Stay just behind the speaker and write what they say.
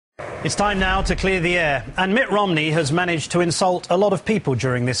It's time now to clear the air. And Mitt Romney has managed to insult a lot of people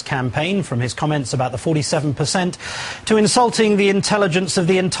during this campaign, from his comments about the 47% to insulting the intelligence of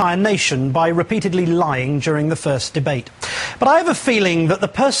the entire nation by repeatedly lying during the first debate. But I have a feeling that the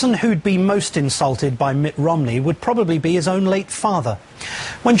person who'd be most insulted by Mitt Romney would probably be his own late father.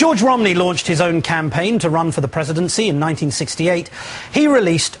 When George Romney launched his own campaign to run for the presidency in 1968, he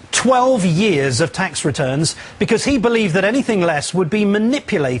released 12 years of tax returns because he believed that anything less would be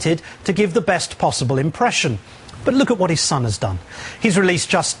manipulated to give the best possible impression. But look at what his son has done. He's released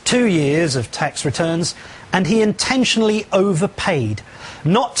just 2 years of tax returns, and he intentionally overpaid,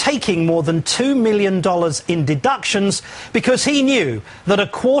 not taking more than $2 million in deductions because he knew that a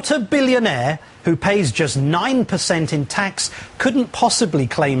quarter billionaire who pays just 9% in tax couldn't possibly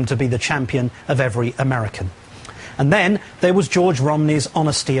claim to be the champion of every American. And then there was George Romney's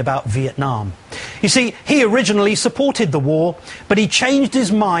honesty about Vietnam. You see, he originally supported the war, but he changed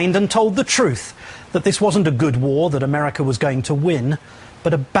his mind and told the truth, that this wasn't a good war that America was going to win,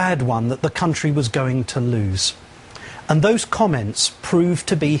 but a bad one that the country was going to lose. And those comments proved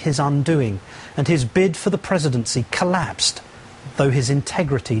to be his undoing, and his bid for the presidency collapsed, though his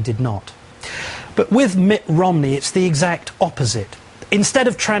integrity did not. But with Mitt Romney, it's the exact opposite. Instead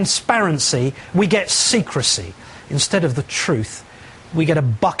of transparency, we get secrecy. Instead of the truth, we get a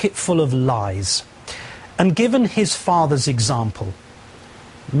bucket full of lies. And given his father's example,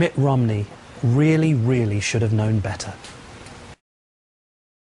 Mitt Romney really should have known better.